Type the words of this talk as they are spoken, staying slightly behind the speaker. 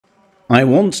I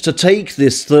want to take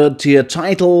this third-tier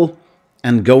title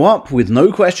and go up with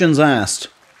no questions asked,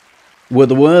 were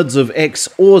the words of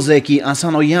ex-Ozeki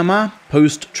Asanoyama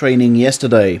post-training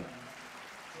yesterday.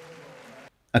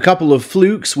 A couple of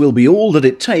flukes will be all that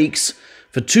it takes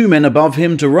for two men above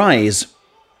him to rise.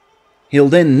 He'll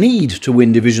then need to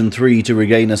win Division 3 to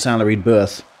regain a salaried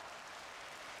berth.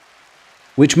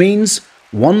 Which means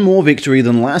one more victory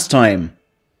than last time.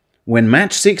 When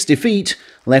match 6 defeat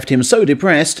left him so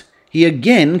depressed, he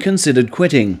again considered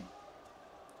quitting.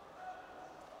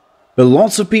 But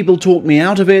lots of people talked me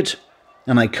out of it,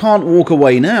 and I can't walk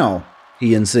away now,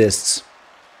 he insists.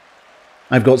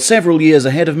 I've got several years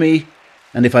ahead of me,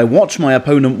 and if I watch my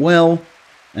opponent well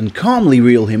and calmly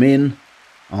reel him in,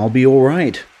 I'll be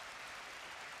alright.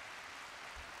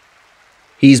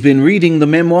 He's been reading the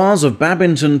memoirs of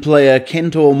badminton player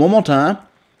Kento Momota,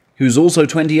 who's also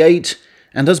 28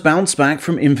 and has bounced back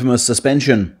from infamous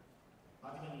suspension.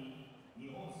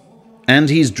 And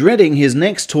he's dreading his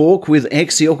next talk with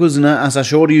ex-Yokozuna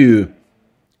Asashoryu,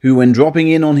 who when dropping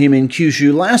in on him in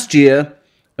Kyushu last year,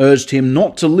 urged him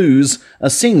not to lose a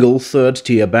single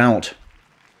third-tier bout.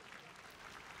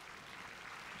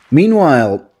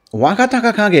 Meanwhile,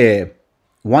 Wakatakakage,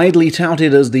 widely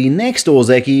touted as the next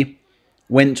Ozeki,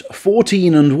 went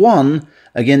 14-1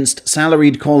 against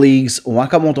salaried colleagues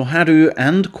Wakamoto Haru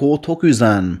and Ko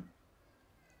Tokuzan.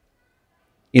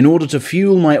 In order to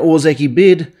fuel my Ozeki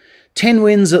bid, 10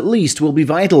 wins at least will be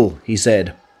vital, he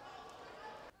said.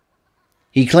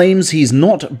 He claims he's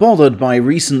not bothered by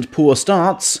recent poor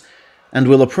starts and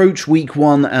will approach week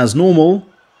 1 as normal,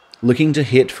 looking to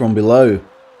hit from below.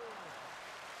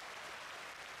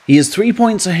 He is 3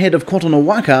 points ahead of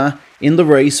Asanowaka in the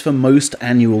race for most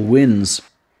annual wins.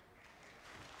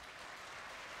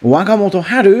 Wakamoto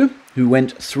Haru, who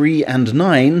went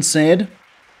 3-9, said,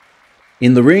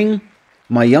 "In the ring,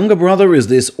 my younger brother is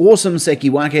this awesome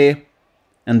sekiwake,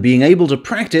 and being able to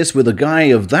practice with a guy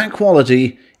of that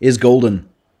quality is golden."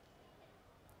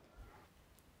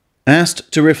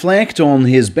 Asked to reflect on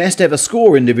his best ever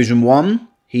score in Division 1,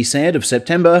 he said of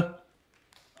September,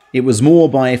 "It was more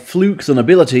by fluke than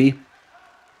ability.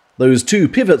 Those 2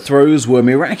 pivot throws were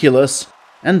miraculous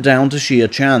and down to sheer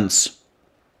chance.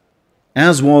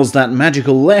 As was that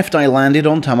magical left I landed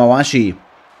on Tamawashi."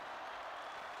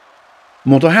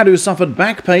 Motoharu suffered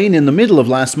back pain in the middle of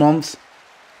last month,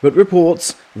 but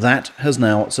reports that has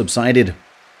now subsided.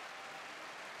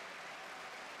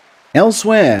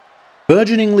 Elsewhere,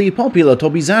 burgeoningly popular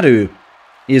Tobizaru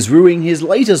is ruining his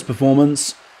latest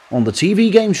performance on the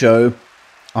TV game show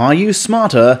Are You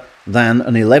Smarter Than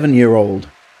an 11-Year-Old?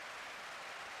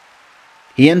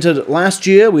 He entered last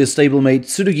year with stablemate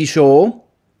Tsurugi Sho,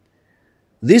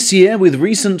 this year with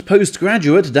recent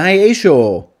postgraduate Daie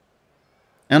Sho,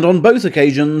 and on both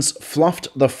occasions fluffed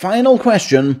the final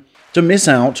question to miss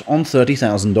out on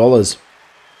 $30,000.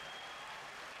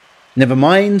 Never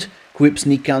mind, quips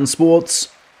Nikkan Sports,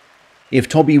 if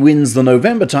Tobi wins the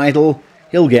November title,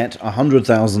 he'll get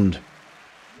 $100,000.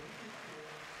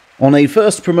 On a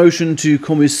first promotion to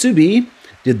Komusubi,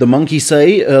 did the monkey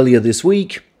say earlier this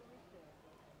week,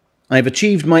 "I've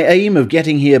achieved my aim of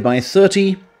getting here by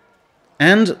 30,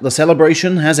 and the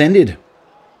celebration has ended.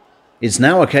 It's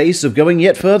now a case of going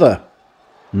yet further.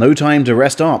 No time to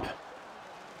rest up."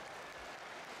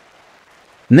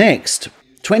 Next,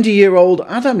 20-year-old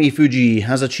Atamifuji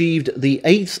has achieved the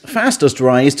 8th fastest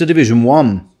rise to Division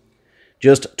 1,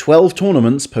 just 12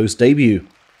 tournaments post-debut.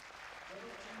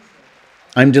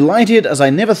 "I'm delighted as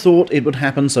I never thought it would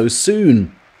happen so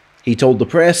soon," he told the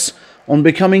press on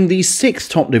becoming the 6th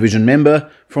top division member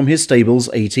from his stable's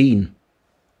 18.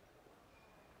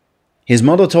 His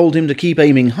mother told him to keep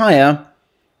aiming higher,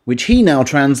 which he now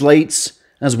translates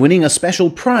as winning a special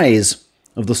prize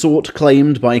of the sort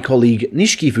claimed by colleague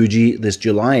Nishikifuji this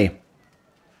July.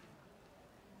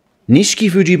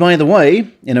 Nishikifuji, by the way,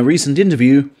 in a recent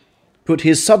interview, put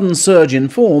his sudden surge in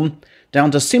form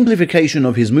down to simplification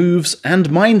of his moves and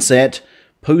mindset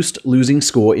post-losing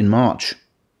score in March.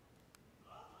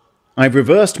 "I've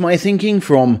reversed my thinking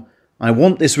from, I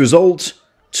want this result,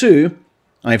 to,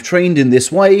 I've trained in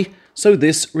this way, so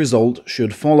this result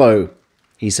should follow,"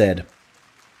 he said.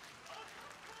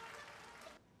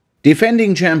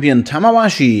 Defending champion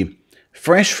Tamawashi,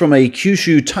 fresh from a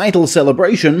Kyushu title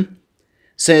celebration,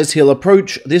 says he'll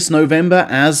approach this November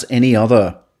as any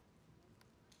other.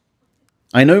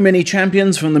 "I know many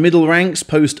champions from the middle ranks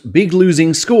post big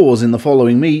losing scores in the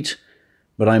following meet,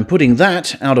 but I'm putting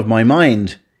that out of my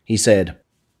mind," he said.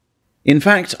 "In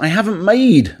fact, I haven't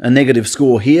made a negative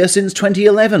score here since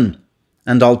 2011,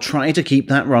 and I'll try to keep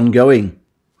that run going.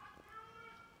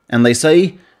 And they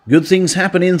say, good things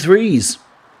happen in threes.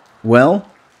 Well,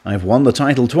 I've won the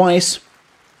title twice.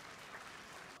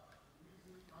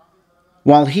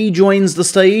 While he joins the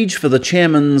stage for the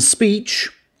chairman's speech,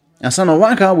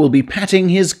 Asanowaka will be patting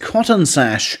his cotton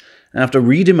sash after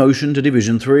re-demotion to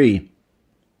Division 3.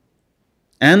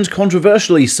 And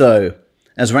controversially so,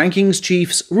 as rankings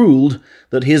chiefs ruled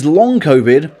that his long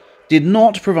COVID did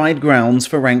not provide grounds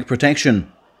for rank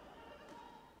protection.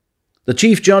 The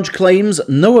chief judge claims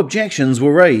no objections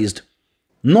were raised,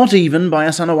 not even by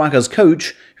Asanowaka's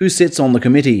coach, who sits on the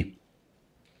committee.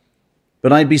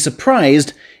 But I'd be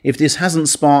surprised if this hasn't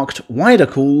sparked wider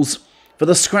calls for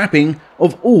the scrapping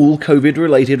of all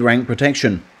COVID-related rank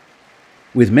protection,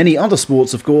 with many other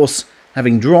sports, of course,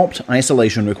 having dropped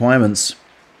isolation requirements.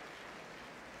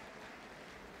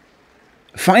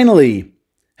 Finally,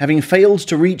 having failed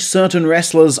to reach certain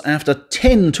wrestlers after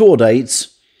 10 tour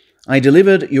dates, I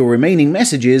delivered your remaining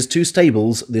messages to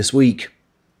stables this week.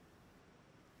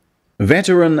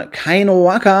 Veteran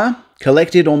Kainowaka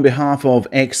collected on behalf of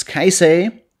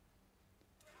ex-Kaisei.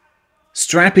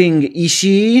 Strapping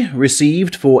Ishii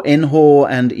received for Enho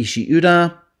and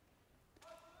Ishiuda.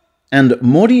 And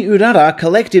Mori Urara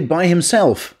collected by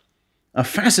himself. A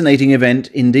fascinating event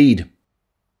indeed.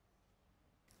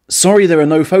 Sorry there are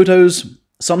no photos.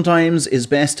 Sometimes it's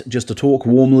best just to talk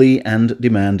warmly and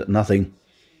demand nothing.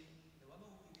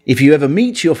 If you ever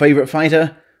meet your favourite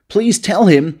fighter, please tell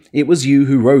him it was you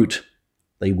who wrote.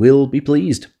 They will be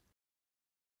pleased.